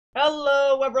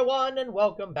Hello, everyone, and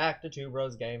welcome back to Two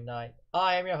Bros Game Night.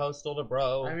 I am your host, Older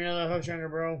Bro. I'm your other host, Younger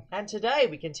Bro. And today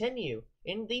we continue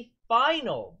in the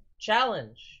final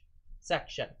challenge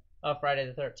section of Friday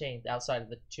the 13th, outside of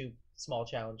the two small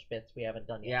challenge bits we haven't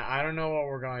done yet. Yeah, I don't know what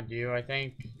we're going to do. I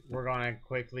think we're going to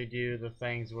quickly do the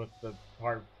things with the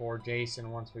part 4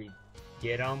 Jason once we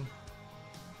get them.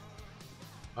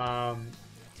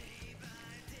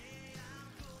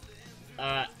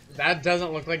 That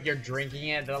doesn't look like you're drinking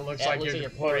it. That looks like you're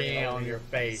putting it on your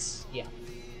face. Yeah.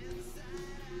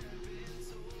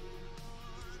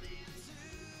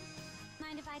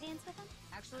 Mind if I dance with him?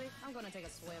 Actually, I'm gonna take a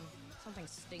swim. Something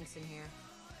stinks in here.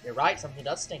 You're right, something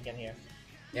does stink in here.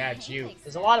 Yeah, it's you.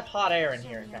 There's a lot of hot air in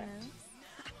here, in fact.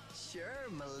 Sure,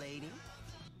 m'lady.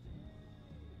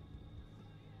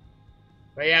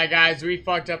 But yeah, guys, we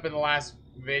fucked up in the last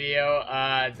video.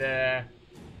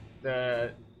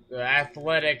 The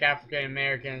athletic African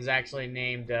American is actually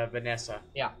named Vanessa.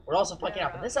 Yeah, we're also fucking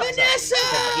up in this episode Vanessa!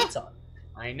 because the heat's on.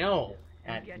 I know.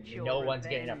 And no one's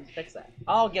getting up to fix that.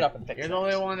 I'll get up and fix it. You're the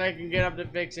only one that can get up to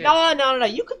fix it. No.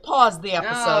 You could pause the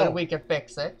episode No. and we can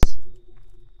fix it.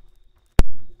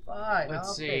 Fine, Let's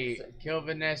I'll see. fix it. Kill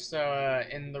Vanessa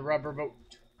in the rubber boat.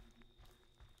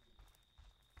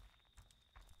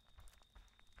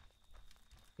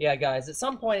 Yeah, guys, at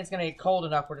some point it's going to get cold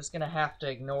enough we're just going to have to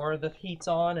ignore the heat's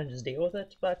on and just deal with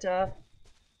it. But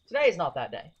today is not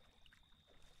that day.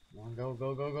 Come on,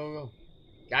 go.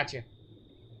 Gotcha.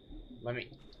 Let me.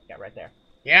 Yeah, right there.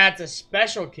 Yeah, it's a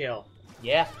special kill.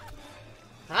 Yeah.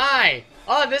 Hi.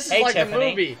 Oh, this is Hey, like Tiffany. a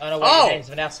movie. Oh, no, wait, your name's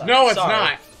Vanessa. No, it's Sorry.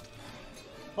 not.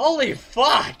 Holy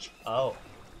fuck. Oh.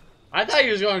 I thought he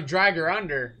was going to drag her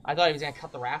under. I thought he was going to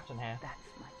cut the raft in half.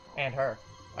 And her.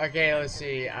 Okay, let's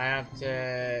see. I have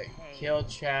to kill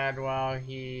Chad while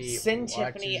he Send watches...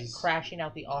 Tiffany crashing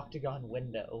out the octagon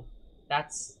window.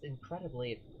 That's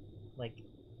incredibly, like,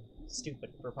 stupid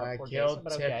for part 4 kill Jason,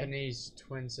 but okay. Tiffany's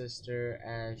twin sister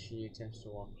as she attempts to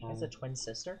walk She home. has a twin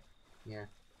sister? Yeah.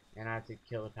 And I have to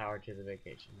kill the power to the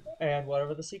vacation. And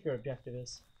whatever the secret objective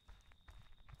is.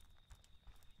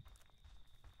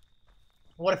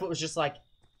 What if it was just like,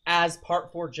 as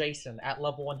part 4 Jason at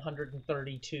level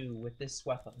 132 with this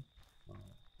weapon?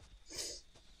 Is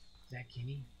that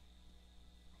Kenny?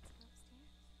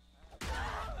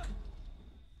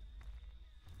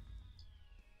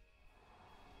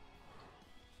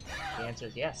 The answer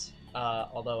is yes.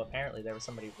 Although apparently there was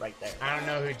somebody right there. I don't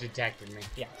know who detected me.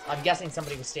 Yeah, I'm guessing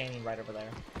somebody was standing right over there.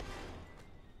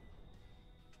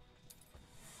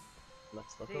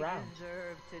 Let's look around. They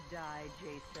deserve to die,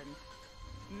 Jason.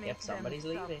 Make Yep, somebody's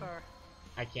them leaving. suffer.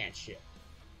 I can't shit.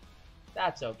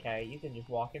 That's okay. You can just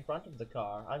walk in front of the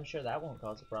car. I'm sure that won't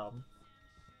cause a problem.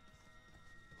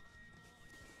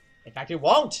 In fact, it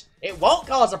won't! It won't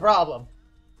cause a problem!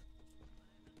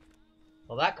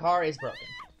 Well, that car is broken.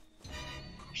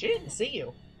 She didn't see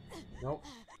you. Nope.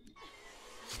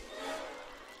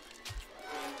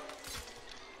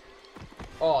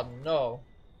 Oh, no.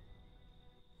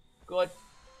 Good.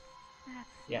 That's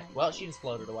Yeah, my well, she just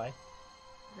floated away.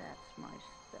 That's my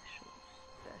special.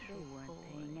 They weren't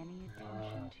paying any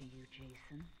attention to you,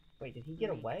 Jason. Wait, did he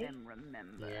get Make away? them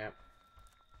remember. Yep.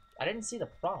 I didn't see the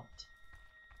prompt.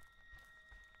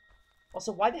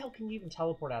 Also, why the hell can you even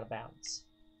teleport out of bounds?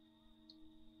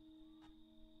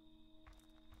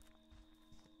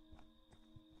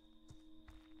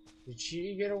 Did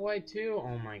she get away too?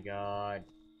 Oh my god.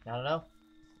 I don't know.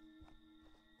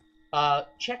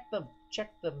 Check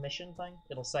the mission thing.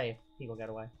 It'll say if people got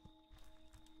away.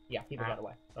 Yeah, people got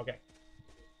away. Okay.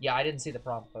 Yeah, I didn't see the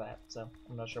prompt for that, so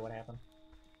I'm not sure what happened.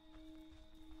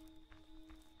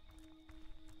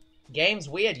 Game's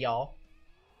weird, y'all.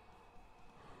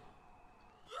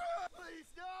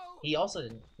 He also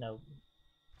didn't know.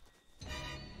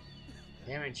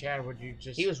 Damn it, Chad, would you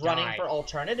just He was running die? for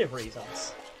alternative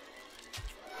reasons.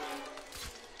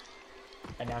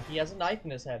 And now he has a knife in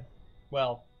his head.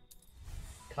 Well,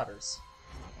 cutters.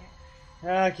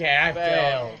 Okay, I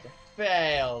failed.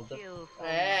 Failed. Kill for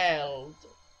Failed.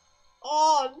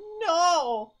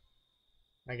 Oh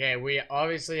no! Okay, we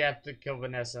obviously have to kill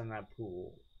Vanessa in that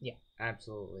pool. Yeah.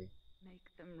 Absolutely. Make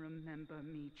them remember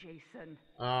me, Jason.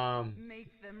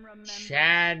 Make them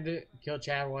remember. Kill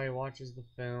Chad while he watches the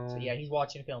film. So yeah, he's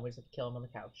watching a film. We just have to kill him on the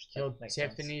couch. That Kill makes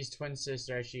sense. Tiffany's twin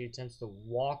sister as she attempts to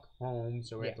walk home,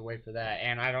 so we Yeah. have to wait for that.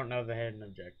 And I don't know the hidden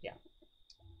objective.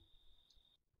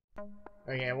 Yeah.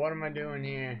 Okay, what am I doing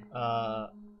here? I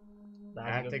I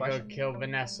have to go kill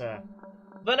Vanessa.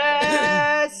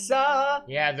 Vanessa!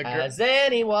 Yeah, the girl. Has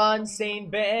anyone seen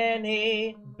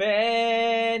Benny?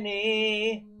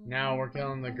 Benny! No, we're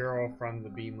killing the girl from the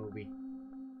B movie.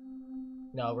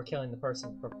 No, we're killing the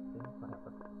person for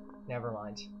whatever. Never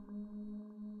mind.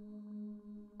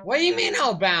 What do you mean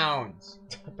out of bounds?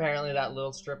 Apparently that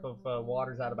little strip of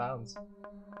water's out of bounds.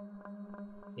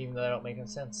 Even though that don't make any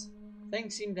sense.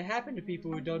 Things seem to happen to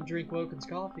people who don't drink Wilkins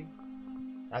Coffee.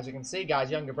 As you can see, guys,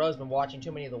 Younger Bro's been watching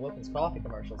too many of the Wilkins Coffee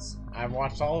commercials. I've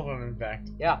watched all of them, in fact.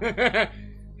 Yeah.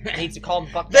 Needs to calm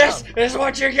the fuck This down. is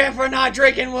what you get for not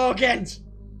drinking Wilkins!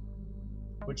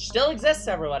 Which still exists,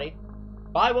 everybody.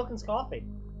 Buy Wilkins Coffee.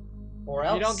 Or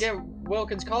else. If you don't get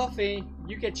Wilkins Coffee,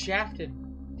 you get shafted.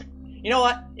 You know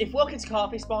what? If Wilkins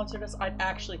Coffee sponsored us, I'd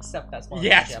actually accept that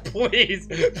sponsorship. Yes, please,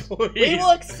 please. We will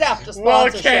accept a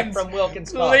sponsorship from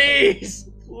Wilkins Coffee.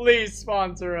 Please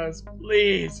sponsor us,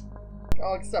 please.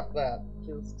 I'll accept that.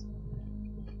 Just.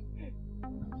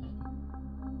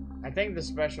 I think the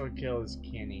special kill is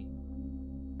Kenny.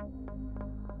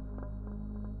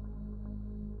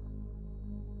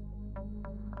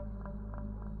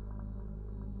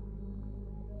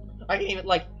 I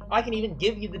can even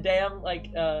give you the damn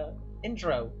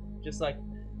intro. Just like,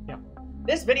 yeah.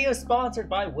 This video is sponsored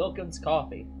by Wilkins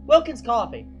Coffee. Wilkins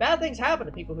Coffee. Bad things happen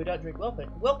to people who don't drink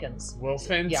Wilkins.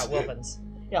 Wilkins? Yeah, Wilkins.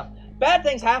 Yeah. Bad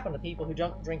things happen to people who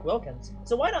don't drink Wilkins.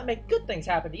 So why not make good things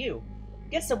happen to you?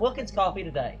 Get some Wilkins Coffee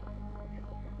today.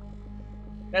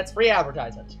 That's free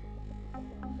advertisement.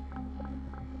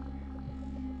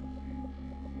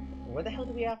 Where the hell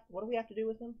do we have? What do we have to do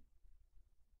with him?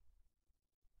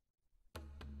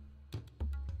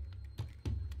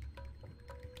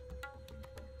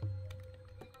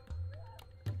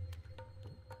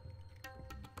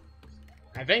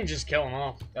 I think just kill him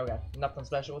off. Okay, nothing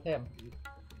special with him.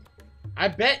 I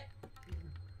bet.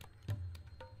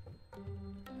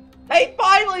 He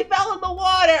finally fell in the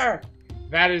water!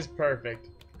 That is perfect.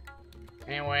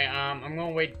 Anyway, I'm gonna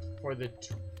wait for the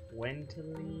twin to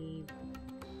leave.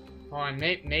 Hold on,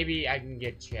 maybe I can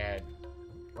get Chad.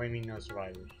 What do you mean no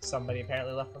survivors? Somebody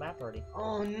apparently left the map already.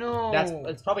 Oh no!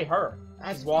 It's probably her.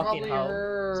 That's She's walking probably home,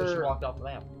 her. so she walked off the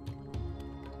map.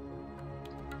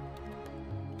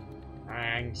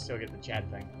 Alright, I can still get the Chad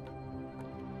thing.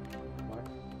 What?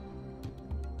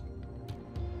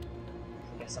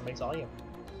 I guess somebody saw you.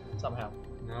 Somehow.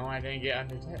 No, I didn't get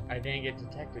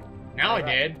detected. Now I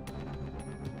did.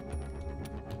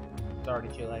 It's already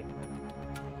too late.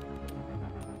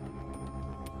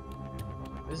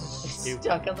 This is It's stupid.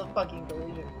 stuck on the fucking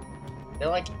collision. They're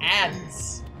like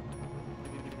ants.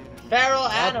 Feral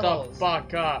animals. Shut the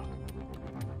fuck up.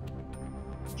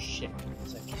 Shit.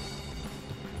 Music.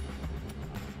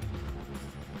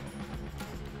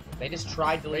 They just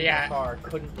tried to leave yeah. the car,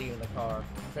 couldn't leave in the car.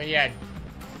 So yeah,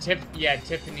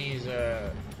 Tiffany's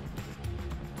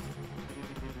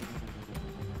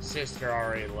sister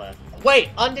already left. Wait,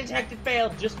 undetected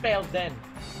failed, just failed then.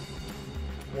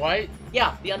 What?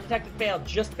 Yeah, the undetected failed,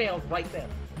 just failed right then.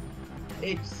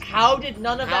 How did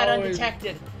none of that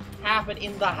undetected happen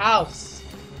in the house?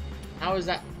 How is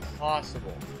that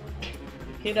possible?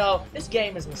 You know, this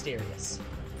game is mysterious.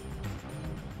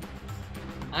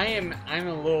 I'm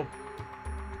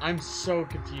so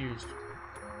confused.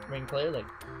 I mean, clearly.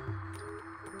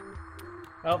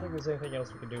 I don't think there's anything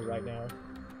else we can do right now.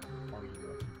 Oh, you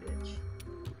lucky bitch.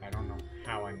 I don't know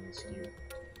how I missed you.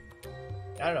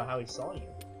 I don't know how he saw you.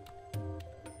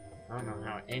 I don't know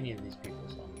how any of these people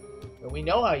saw me. But we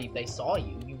know how they saw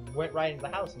you. You went right into the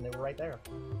house and they were right there.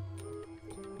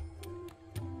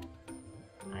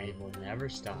 I will never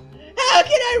stop. How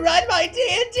can I run my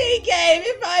D&D game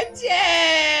if I'm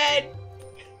dead?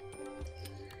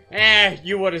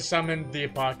 You would have summoned the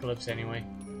apocalypse anyway.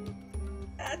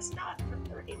 That's not for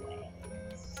 30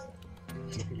 minutes.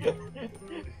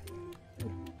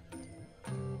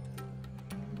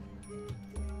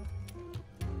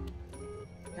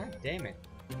 God damn it.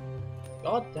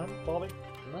 God damn it, Bobby.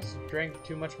 You must have drank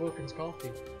too much Wilkins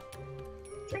coffee.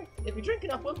 If you drink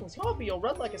enough Wilkins coffee, you'll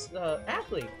run like an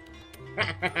athlete.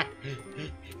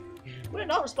 We're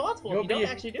not responsible if you don't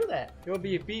actually do that. You'll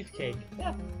be a beefcake.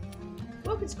 Yeah.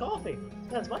 Wilkins coffee.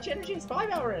 It has as much energy as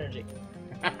 5-hour energy.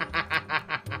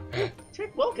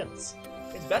 Drink Wilkins.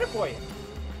 It's better for you.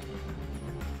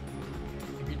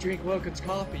 If you drink Wilkins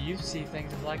coffee, you see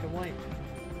things in black and white.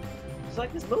 It's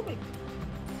like this movie.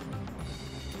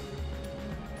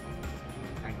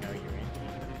 I know you're in.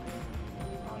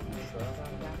 Are you sure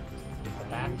about that? It's a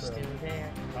I'm bathroom. still there.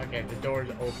 Okay, the door's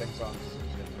open, so I'm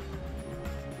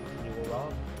You were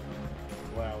wrong.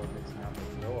 well, it's not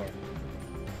the door.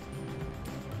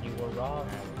 You were wrong.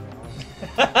 I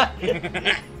was wrong.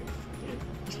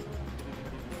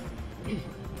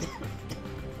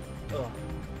 Ugh.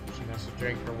 She must have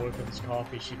drank her Wilkins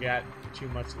coffee. She got too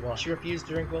much luck. She refused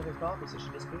to drink Wilkins coffee, so she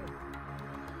disappeared.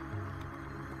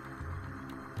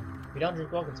 you don't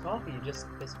drink Wilkins coffee, you just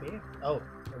disappear. Oh,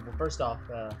 well, first off,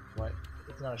 What?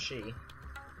 it's not a she.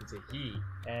 It's a he.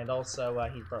 And also,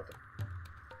 he's broken.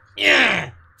 Yeah!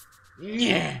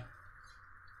 Yeah!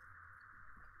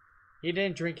 He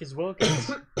didn't drink his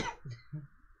Wilkins.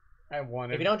 I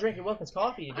want If you don't drink your Wilkins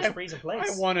coffee, you just freeze in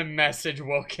place. I want to message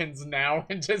Wilkins now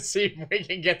and just see if we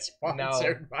can get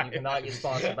sponsored by you cannot get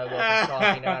sponsored by Wilkins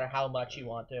coffee no matter how much you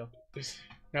want to.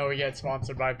 No, we get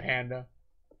sponsored by Panda.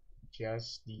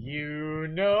 Just you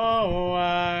know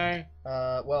why.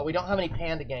 Well, we don't have any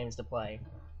Panda games to play.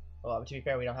 Well, to be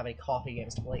fair, we don't have any coffee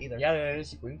games to play either. Yeah, there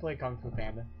is. We can play Kung Fu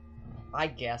Panda. I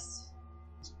guess.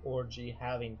 This orgy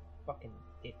having fucking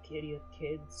idiot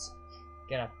kids.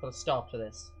 Gonna put a stop to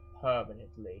this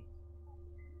permanently.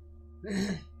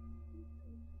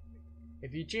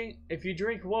 If you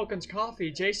drink Wilkins coffee,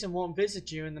 Jason won't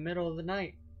visit you in the middle of the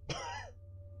night.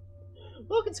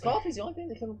 Wilkins coffee's the only thing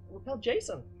that can repel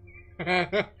Jason.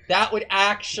 That would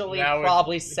actually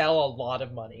probably sell a lot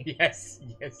of money. Yes,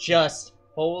 yes. Just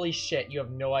holy shit! You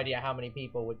have no idea how many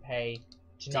people would pay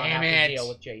to not have to deal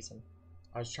with Jason.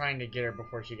 I was trying to get her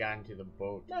before she got into the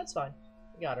boat. That's fine.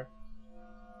 We got her.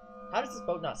 How does this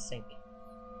boat not sink?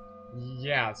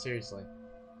 Yeah, seriously.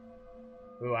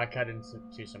 Ooh, I cut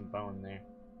into some bone there.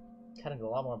 Cut into a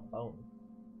lot more bone.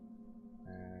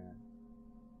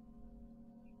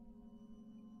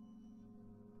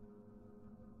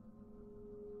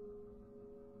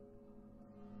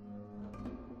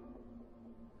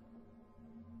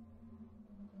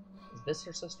 Is this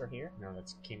her sister here? No,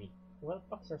 that's Kimmy. Where the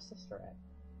fuck's her sister at?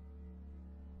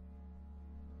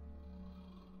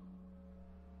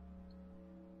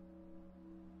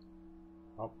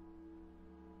 Oh.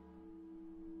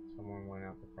 Someone went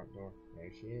out the front door.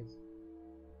 There she is.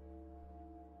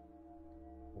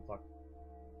 Oh fuck.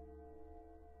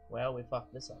 Well, we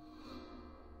fucked this up.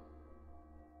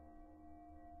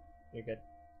 You're good.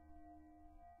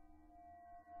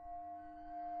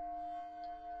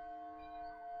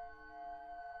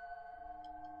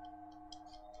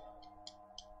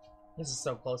 This is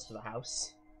so close to the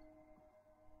house.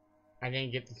 I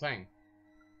didn't get the thing.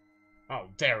 Oh,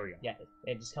 there we go. Yeah,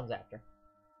 it just comes after.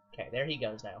 Okay, there he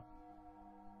goes now.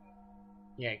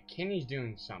 Yeah, Kenny's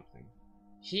doing something.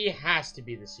 He has to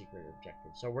be the secret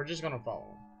objective, so we're just gonna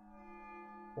follow him.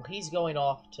 Well, he's going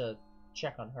off to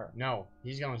check on her. No,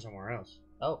 he's going somewhere else.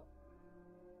 Oh.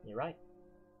 You're right.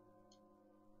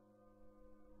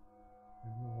 I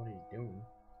don't know what he's doing.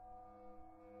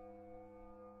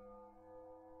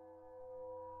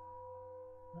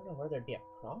 I don't know where there'd be a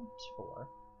prompt for.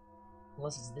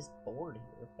 Unless it's this board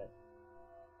here, but...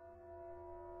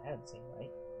 that doesn't seem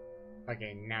right.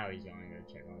 Okay, now he's going to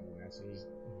go check on the mess.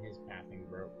 His pathing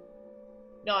broke.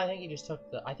 No, I think he just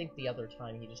took the... I think the other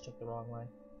time he just took the wrong way.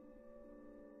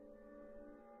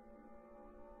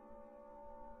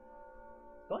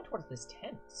 Going towards this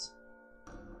tent.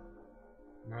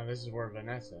 No, this is where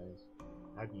Vanessa is.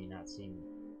 How do you not see me?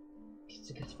 It's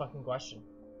a good fucking question.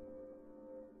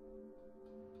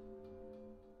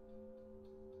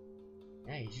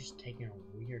 Yeah, he's just taking a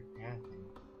weird path.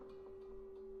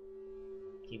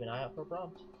 Keep an eye out for a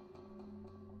prompt.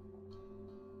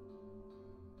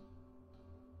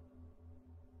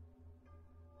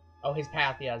 Oh, his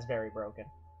path, yeah, is very broken.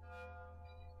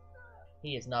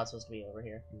 He is not supposed to be over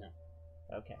here. No.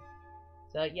 Okay.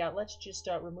 So, yeah, let's just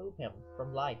remove him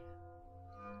from life.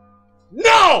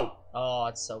 No! Oh,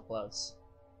 it's so close.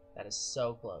 That is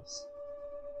so close.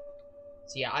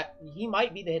 So, yeah, he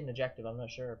might be the hidden objective, I'm not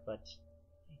sure, but...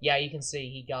 yeah, you can see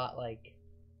he got, like...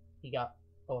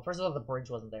 oh, first of all, the bridge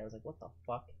wasn't there. I was like, what the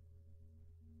fuck?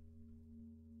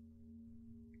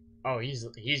 Oh, he's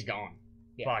gone.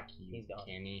 Yeah, fuck you, he's gone.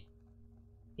 Kenny.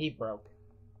 He broke.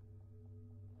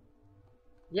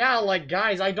 Yeah, like,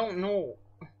 guys, I don't know.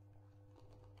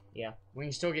 Yeah. We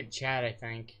can still get Chad, I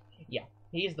think. Yeah,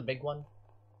 he is the big one.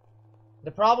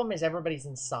 The problem is everybody's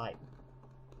inside.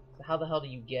 So how the hell do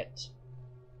you get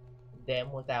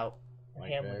them without Like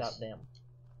him this. without them?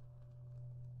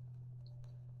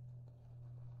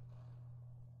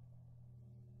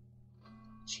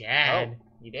 Chad. Oh,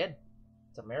 you did.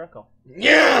 It's a miracle.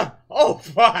 Yeah! Oh,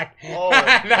 fuck! Oh,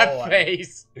 that boy.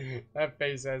 face! That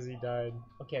face as he died.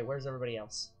 Okay, where's everybody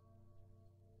else?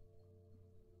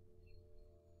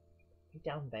 You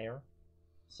down there?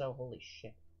 So, holy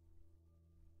shit.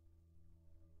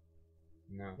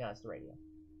 No. No, it's the radio.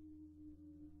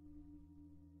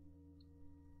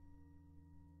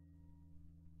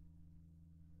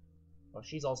 Well,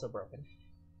 she's also broken.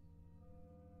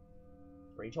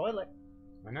 Free toilet.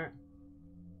 Why not?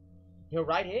 You're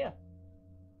right here.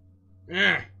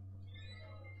 Ugh.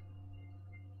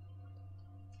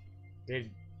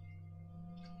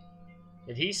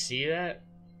 Did he see that?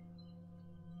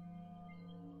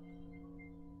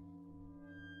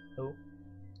 Who?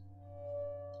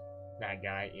 That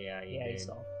guy, yeah, he Yeah, did. he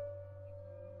saw.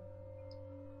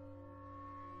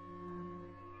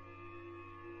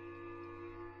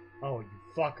 Oh, you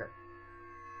fucker.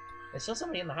 There's still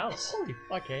somebody in the house. Holy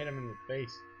fuck, I hit him in the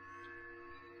face.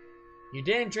 You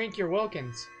didn't drink your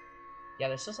Wilkins. Yeah,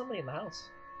 there's still somebody in the house.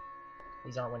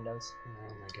 These aren't windows.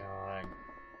 Oh my god.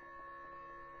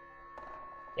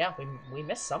 Yeah, we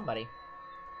missed somebody.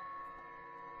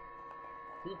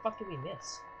 Who the fuck did we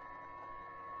miss?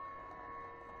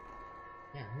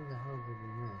 Yeah, who the hell did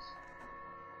we miss?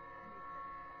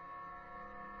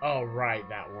 Oh, right,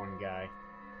 that one guy.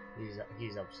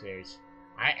 He's upstairs.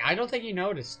 I don't think you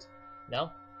noticed. No.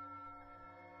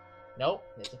 Nope,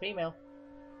 it's a female.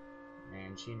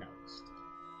 And she noticed.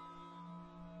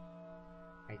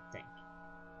 I think.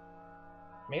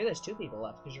 Maybe there's two people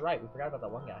left, because you're right, we forgot about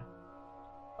that one guy.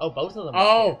 Oh, both of them.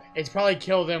 Oh, it's probably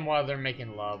kill them while they're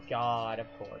making love. God, of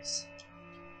course.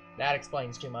 That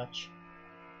explains too much.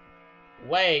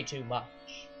 Way too much.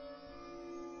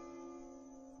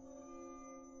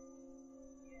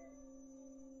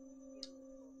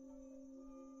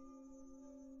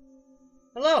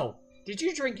 Hello, did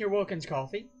you drink your Wilkins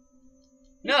coffee?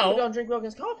 People No. don't drink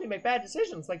Wilkins coffee, make bad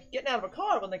decisions, like getting out of a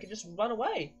car when they could just run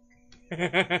away.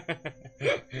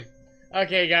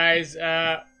 Okay, guys,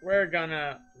 we're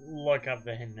gonna look up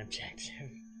the hidden objective.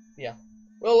 Yeah.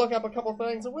 We'll look up a couple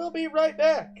things and we'll be right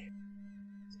back.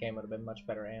 This game would have been much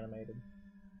better animated.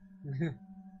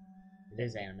 It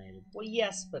is animated. Well,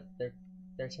 yes, but they're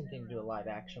attempting to do a live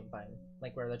action thing,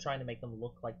 like where they're trying to make them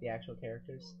look like the actual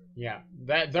characters. Yeah,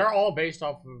 they're all based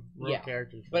off of real Yeah,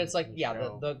 characters. But it's like, from yeah,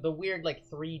 show. the weird like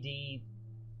 3D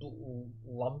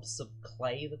lumps of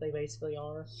clay that they basically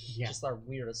are. Yeah. Just are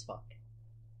weird as fuck.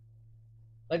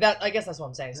 Like that, I guess that's what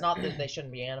I'm saying. It's not that they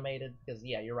shouldn't be animated, because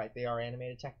yeah, you're right, they are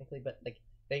animated technically, but like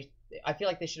I feel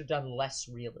like they should have done less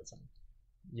realism.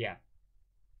 Yeah.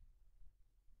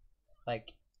 Like,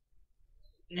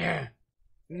 Yeah.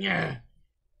 Yeah.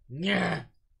 Yeah.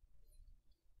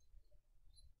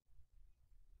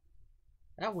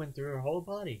 That went through her whole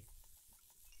body.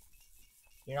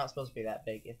 you're not supposed to be that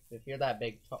big. If you're that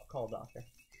big, call a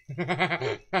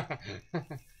doctor.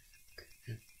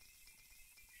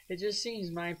 It just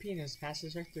seems my penis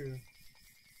passes her through.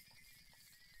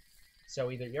 So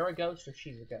either you're a ghost or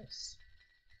she's a ghost.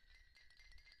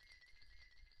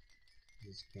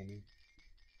 Just kidding.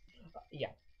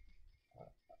 Yeah.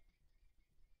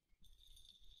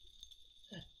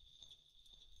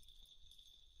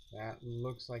 That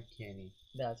looks like Kenny.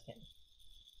 That's him.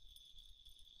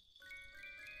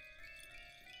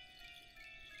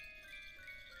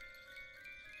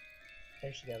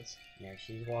 There she goes. Yeah,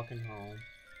 she's walking home.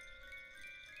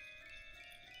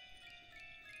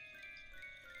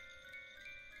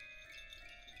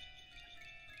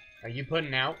 Are you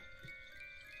putting out?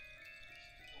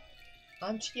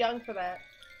 I'm too young for that.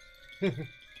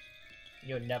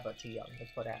 You're never too young to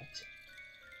put out.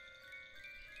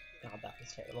 God, that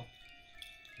was terrible.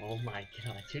 Oh my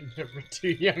god, you're never too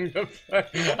young to put.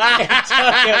 It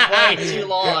took way too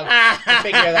long to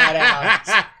figure that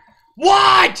out.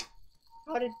 What?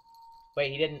 How did...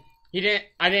 Wait, he didn't... He didn't.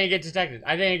 I didn't get detected.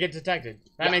 I didn't get detected.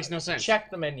 That Yeah, makes no sense. Check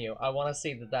the menu. I want to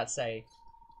see that say...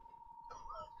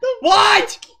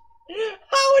 What?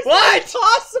 How is What? that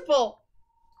possible?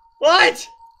 What?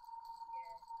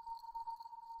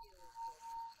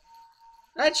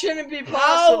 That shouldn't be possible.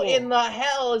 How in the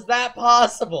hell is that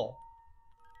possible?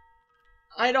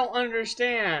 I don't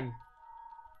understand.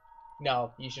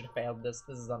 No, you should have failed this.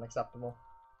 This is unacceptable.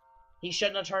 He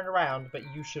shouldn't have turned around, but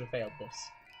you should have failed this.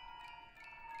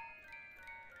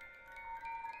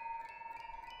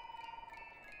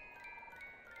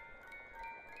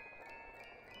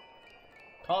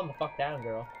 Calm the fuck down,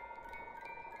 girl.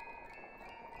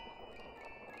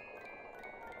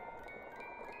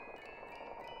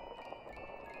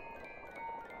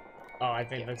 Oh, I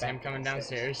think Yeah, that's back him coming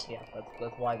downstairs. downstairs. Yeah,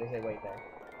 that's why they say wait there.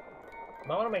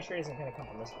 But I want to make sure he isn't going to come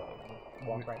from this way and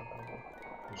walk right in front of him.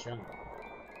 You shouldn't.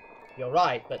 You're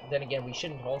right, but then again, we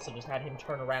shouldn't have also just had him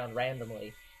turn around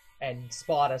randomly and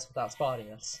spot us without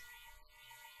spotting us.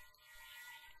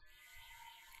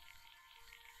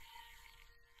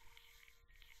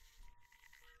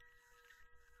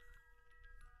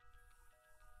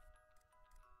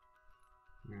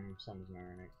 Something's not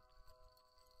right.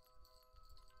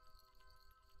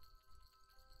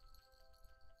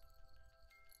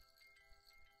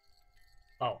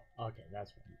 Oh, okay,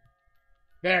 that's right.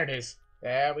 There it is.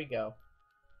 There we go.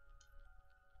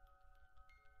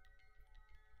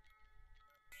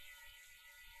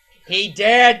 He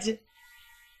did!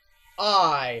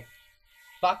 I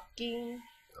fucking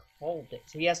called it.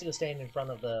 So he has to go stand in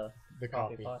front of the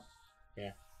coffee pot.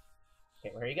 Yeah.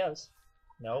 Okay, where he goes.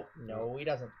 Nope, no, he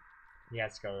doesn't. He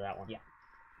has to go to that one. Yeah.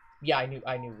 Yeah,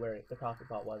 I knew where the coffee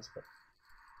pot was, but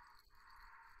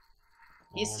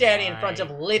he's standing in front of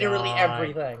literally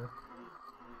everything.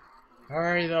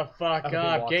 Hurry the fuck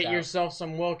up. Get out. yourself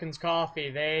some Wilkins coffee.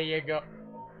 There you go.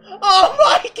 Oh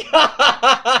my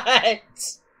god!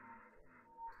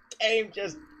 Game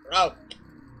just broke.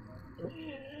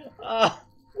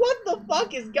 What the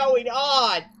fuck is going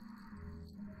on?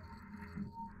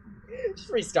 Just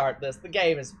restart this. The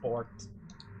game is forked.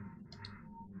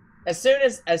 As soon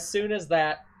as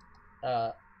that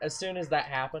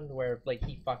happened, where like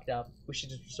he fucked up, we should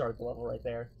just restart the level right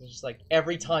there. It's just like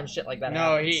every time shit like that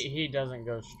happens. No, he doesn't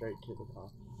go straight to the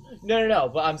coffee. No.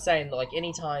 But I'm saying that, like,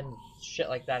 anytime shit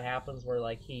like that happens, where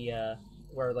like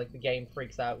where like the game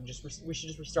freaks out, we should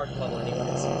just restart the level anyway.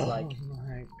 It seems like Oh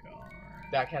my god.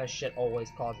 that kind of shit always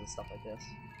causes stuff like this.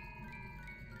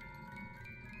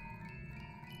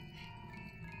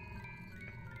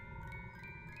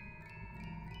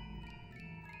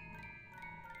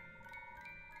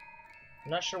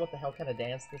 I'm not sure what the hell kind of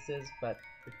dance this is, but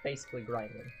it's basically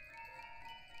grinding.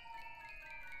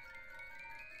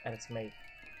 And it's made.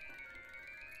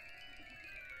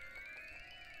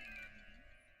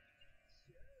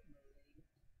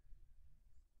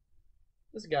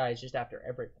 This guy is just after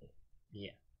everything.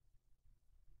 Yeah.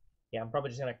 Yeah, I'm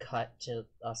probably just gonna cut to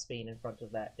us being in front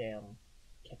of that damn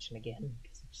kitchen again.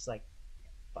 Because it's just like,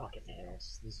 fucking hell.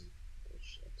 This is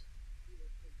bullshit.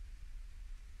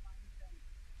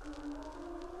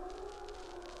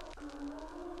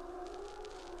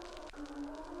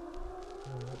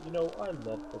 You know, I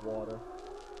love the water.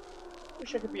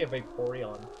 Wish I could be a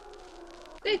Vaporeon.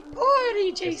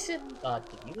 Vaporeon, Jason!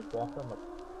 Did you just walk on the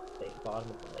bottom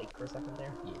of the lake for a second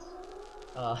there? Yes.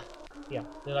 Yeah.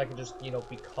 Then I could just, you know,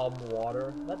 become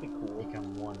water. That'd be cool.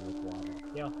 Become one with water.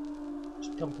 Yeah.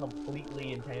 Just become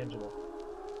completely intangible.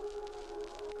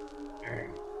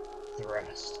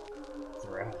 Thrust.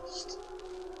 Thrust.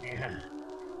 Yeah.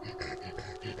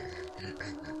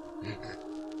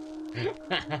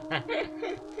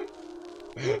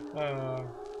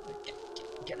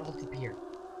 Get off the pier.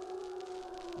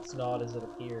 It's not as it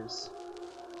appears.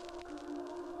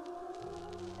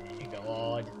 Thank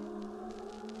God.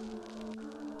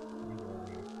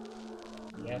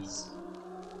 Yes.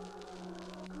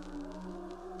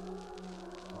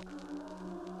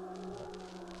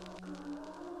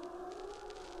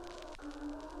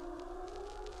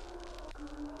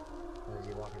 Or is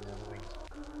he walking the other way?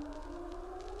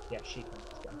 Yeah, she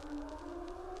comes down.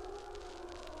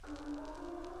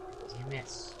 Damn it,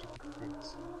 stupid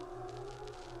fence.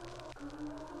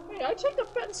 Hey, I take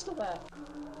offense to that.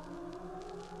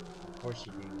 Of course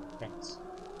you do, fence.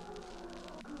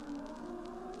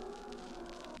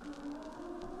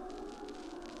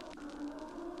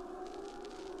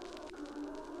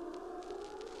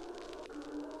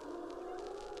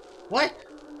 What?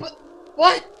 But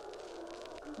what?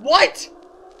 What?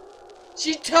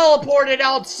 She teleported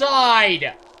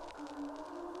outside.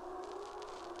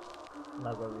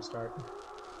 Might as well restart.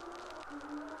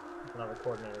 I'm not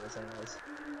recording any of this anyways.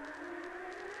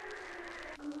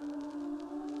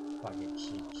 Fuck it,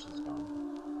 she's gone.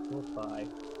 Goodbye.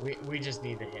 We just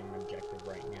need the hidden objective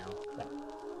right now. Yeah.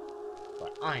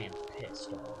 But I am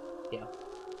pissed off. Yeah.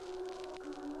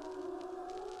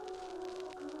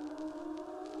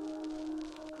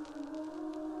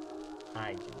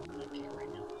 I do not care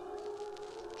right now.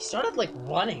 He started like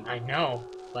running. I know.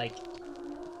 Like.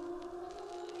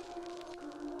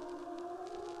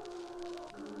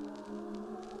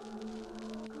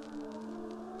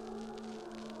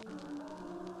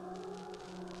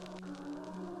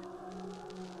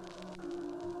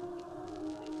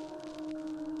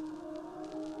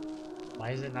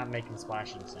 Why is it not making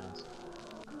splashing sounds?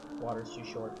 Water's too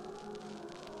short.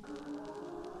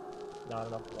 Not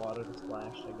enough water to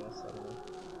splash, I guess. I don't know.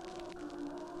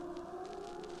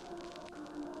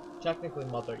 Technically,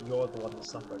 Mother, you're the one that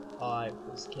suffered. I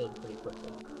was killed pretty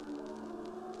quickly.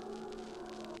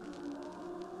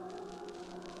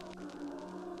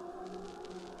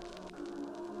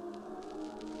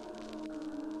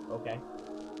 Okay.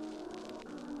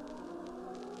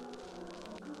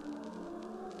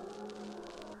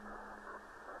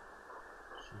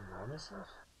 She notices?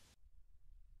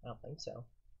 I don't think so.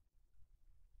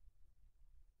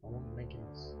 I won't make it.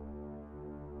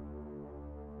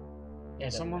 Yeah,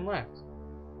 Someone left.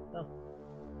 Oh.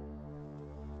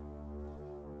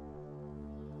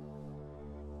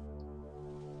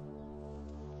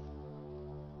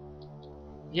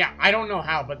 Yeah, I don't know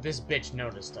how, but this bitch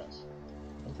noticed us.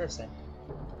 Interesting.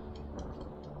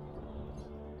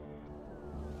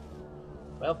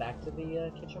 Well, back to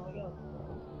the kitchen we go.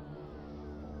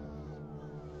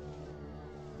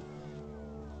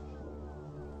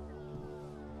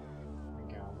 Oh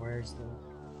my god, where's the...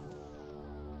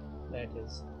 There it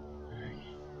is.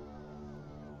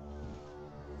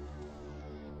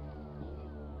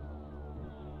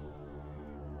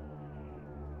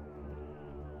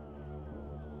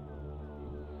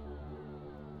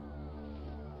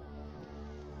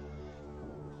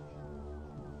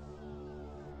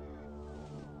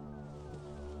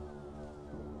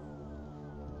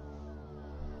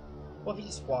 What if you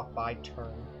just walk by,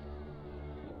 turn?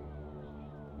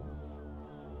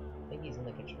 I think he's in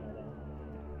the kitchen right now.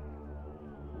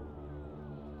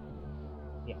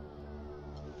 Yeah.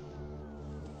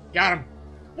 Got him.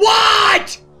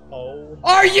 What? Oh.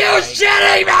 Are you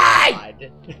shitting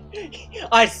me?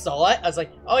 I saw it. I was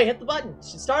like, oh, he hit the button.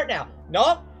 Should start now.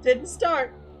 Nope, didn't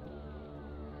start.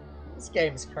 This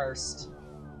game's cursed.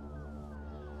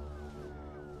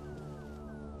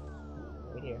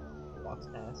 Right here. Walks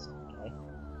past. Okay.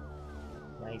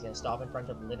 Now he's gonna stop in front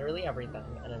of literally everything,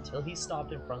 and until he's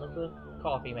stopped in front of the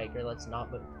coffee maker, let's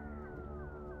not move.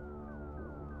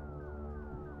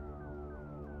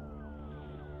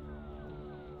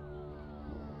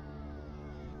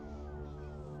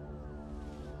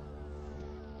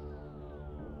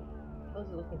 How's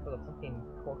he looking for the fucking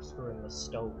corkscrew in the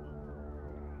stove?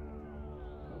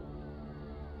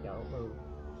 Yeah, don't move.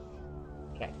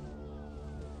 Okay.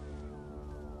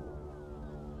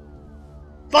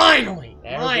 Finally!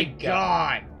 There My we go.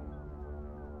 god!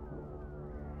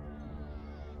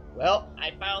 Well,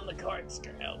 I found the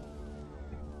corkscrew.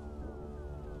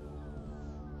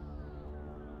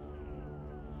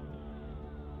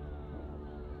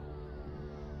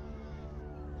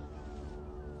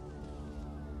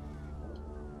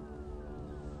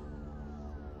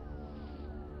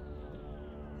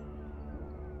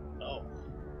 Oh.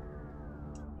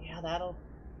 Yeah, that'll...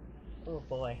 Oh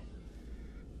boy.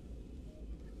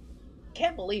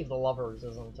 Can't believe the lovers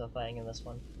isn't a thing in this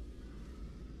one.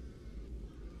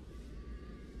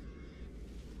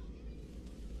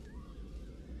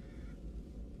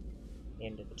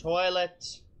 Into the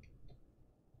toilet.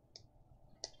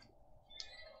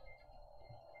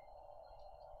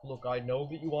 Look, I know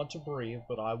that you want to breathe,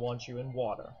 but I want you in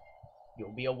water.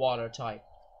 You'll be a water type,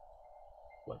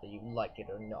 whether you like it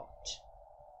or not.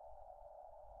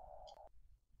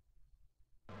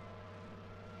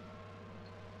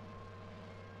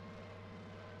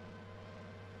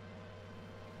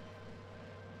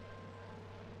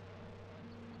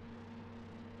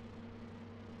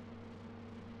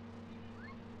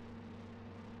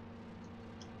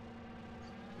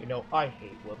 You know, I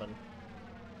hate women.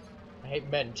 I hate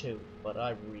men too, but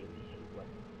I really hate women.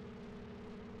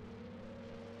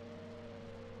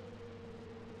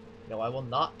 No, I will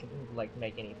not, like,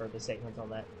 make any further statements on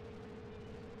that.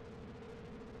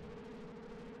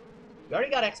 You already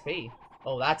got XP.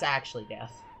 Oh, that's actually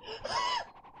death.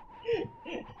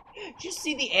 Did you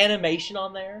see the animation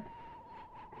on there?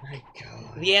 My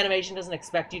god. The animation doesn't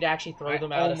expect you to actually throw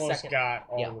them out a second. I almost got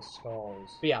all Yeah. the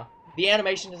skulls. But yeah, the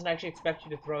animation doesn't actually expect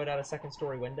you to throw it out a second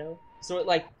story window. So it,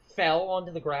 like, fell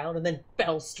onto the ground and then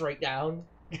fell straight down.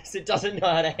 Because it doesn't know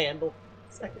how to handle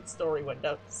second story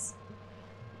windows.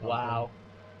 Wow.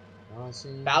 Bounce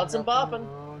and bopping.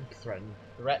 Threaten.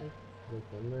 Threaten. With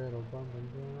a little bump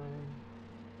and grind.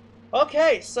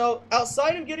 Okay, so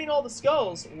outside of getting all the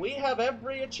skulls, we have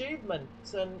every achievement,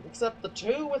 and except the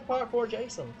 2 with Part 4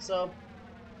 Jason. So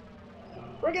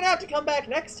we're gonna have to come back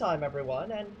next time,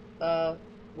 everyone, and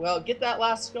well, get that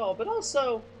last skull, but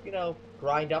also, you know,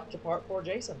 grind up to Part 4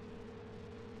 Jason.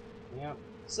 Yep.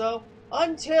 So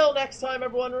until next time,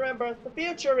 everyone, remember the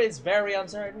future is very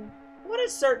uncertain. What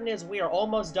is certain is we are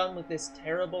almost done with this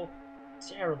terrible,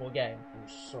 terrible game. We're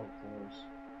so close.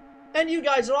 And you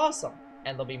guys are awesome.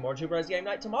 And there'll be more Two Bros Game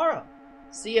Night tomorrow.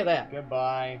 See you then.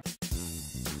 Goodbye.